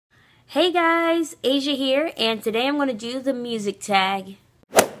Hey guys, Asia here, and today I'm going to do the music tag.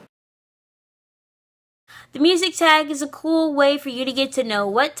 The music tag is a cool way for you to get to know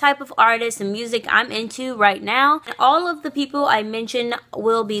what type of artist and music I'm into right now. All of the people I mentioned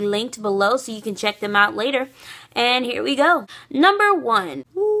will be linked below so you can check them out later. And here we go. Number 1.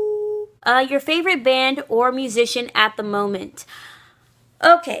 Your favorite band or musician at the moment.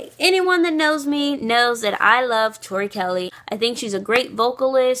 Okay, anyone that knows me knows that I love Tori Kelly. I think she's a great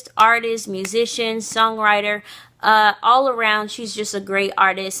vocalist, artist, musician, songwriter. All around, she's just a great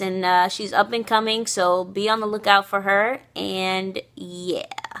artist, and she's up and coming, so be on the lookout for her, and yeah.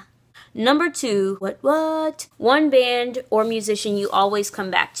 Number 2, what? One band or musician you always come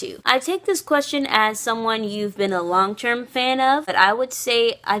back to. I take this question as someone you've been a long-term fan of, but I would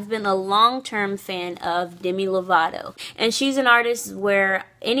say I've been a long-term fan of Demi Lovato. And she's an artist where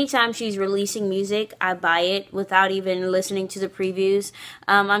anytime she's releasing music, I buy it without even listening to the previews.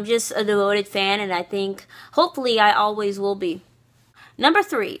 I'm just a devoted fan, and I think hopefully I always will be. Number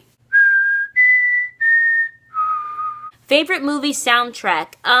 3. Favorite movie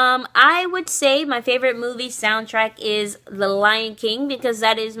soundtrack. I would say my favorite movie soundtrack is The Lion King because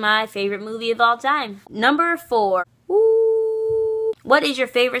that is my favorite movie of all time. Number 4. What is your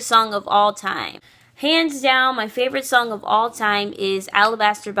favorite song of all time? Hands down, my favorite song of all time is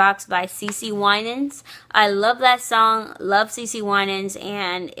Alabaster Box by CeCe Winans. I love that song, love CeCe Winans,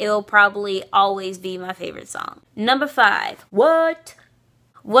 and it'll probably always be my favorite song. Number 5.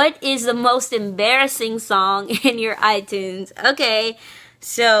 What is the most embarrassing song in your iTunes? Okay,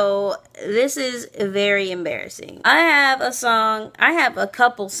 so this is very embarrassing. I have a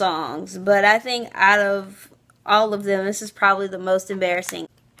couple songs, but I think out of all of them, this is probably the most embarrassing.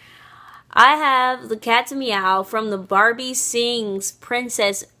 I have The Cat's Meow from the Barbie Sings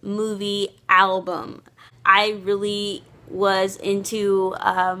Princess movie album. I really was into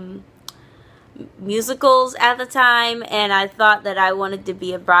musicals at the time, and I thought that I wanted to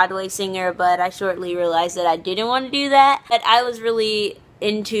be a Broadway singer, but I shortly realized that I didn't want to do that. But I was really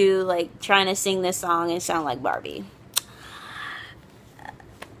into like trying to sing this song and sound like Barbie.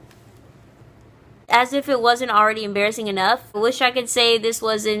 As if it wasn't already embarrassing enough, I wish I could say this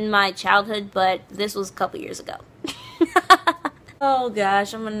was in my childhood, but this was a couple years ago. Oh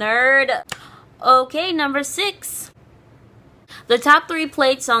gosh, I'm a nerd. Okay, number 6. The top 3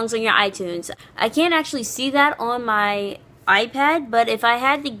 played songs on your iTunes. I can't actually see that on my iPad, but if I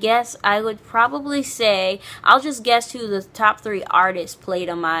had to guess, I would probably say, I'll just guess who the top 3 artists played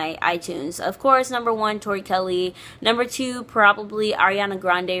on my iTunes. Of course, number 1, Tori Kelly. Number 2, probably Ariana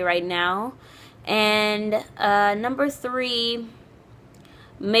Grande right now. And number 3,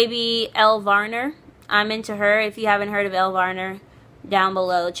 maybe Elle Varner. I'm into her. If you haven't heard of Elle Varner, down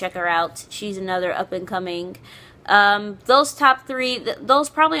below, check her out. She's another up-and-coming. Those top 3, those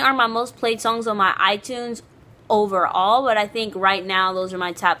probably aren't my most played songs on my iTunes overall, but I think right now those are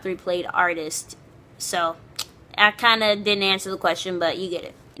my top 3 played artists. So, I kind of didn't answer the question, but you get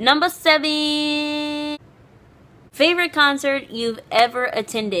it. Number 7. Favorite concert you've ever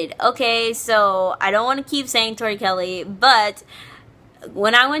attended. Okay, so I don't want to keep saying Tori Kelly, but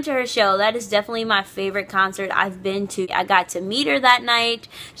when I went to her show, that is definitely my favorite concert I've been to. I got to meet her that night.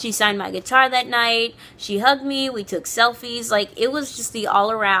 She signed my guitar that night. She hugged me. We took selfies. Like, it was just the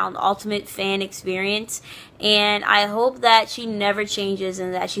all-around ultimate fan experience. And I hope that she never changes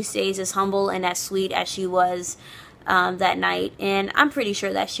and that she stays as humble and as sweet as she was that night. And I'm pretty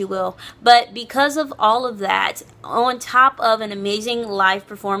sure that she will. But because of all of that, on top of an amazing live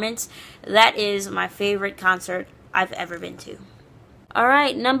performance, that is my favorite concert I've ever been to.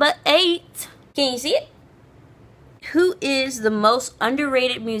 Alright, number 8. Can you see it? Who is the most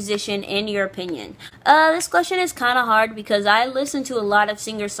underrated musician in your opinion? This question is kind of hard because I listen to a lot of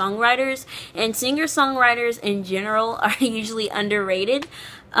singer-songwriters, and singer-songwriters in general are usually underrated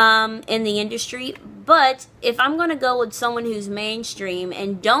in the industry. But if I'm going to go with someone who's mainstream,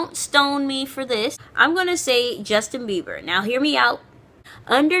 and don't stone me for this, I'm going to say Justin Bieber. Now hear me out.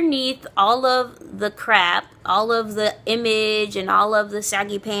 Underneath all of the crap, all of the image and all of the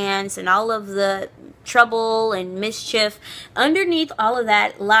saggy pants and all of the trouble and mischief, underneath all of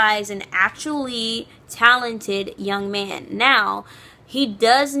that lies an actually talented young man. Now, he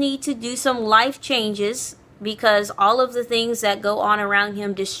does need to do some life changes because all of the things that go on around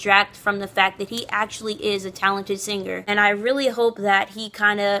him distract from the fact that he actually is a talented singer. And I really hope that he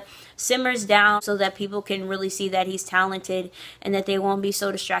kind of simmers down so that people can really see that he's talented and that they won't be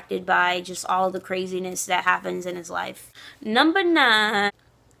so distracted by just all the craziness that happens in his life. Number 9.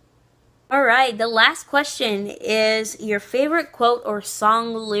 Alright, the last question is your favorite quote or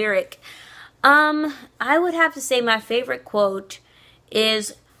song lyric. I would have to say my favorite quote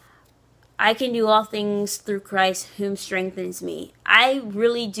is, I can do all things through Christ whom strengthens me. I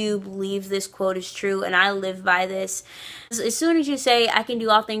really do believe this quote is true, and I live by this. As soon as you say, I can do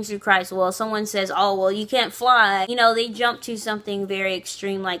all things through Christ, well, someone says, oh, well, you can't fly. You know, they jump to something very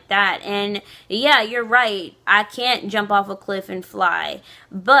extreme like that. And yeah, you're right. I can't jump off a cliff and fly.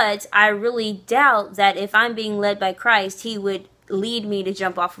 But I really doubt that if I'm being led by Christ, he would lead me to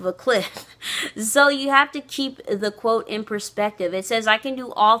jump off of a cliff. So you have to keep the quote in perspective. It says I can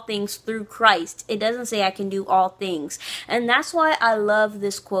do all things through Christ. It doesn't say I can do all things. And that's why I love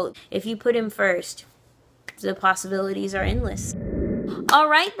this quote. If you put him first, the possibilities are endless.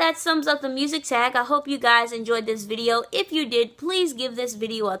 Alright, that sums up the music tag. I hope you guys enjoyed this video. If you did, please give this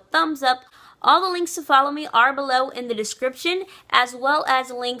video a thumbs up. All the links to follow me are below in the description, as well as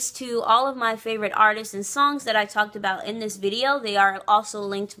links to all of my favorite artists and songs that I talked about in this video. They are also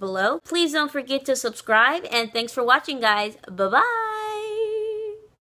linked below. Please don't forget to subscribe, and thanks for watching, guys. Bye-bye!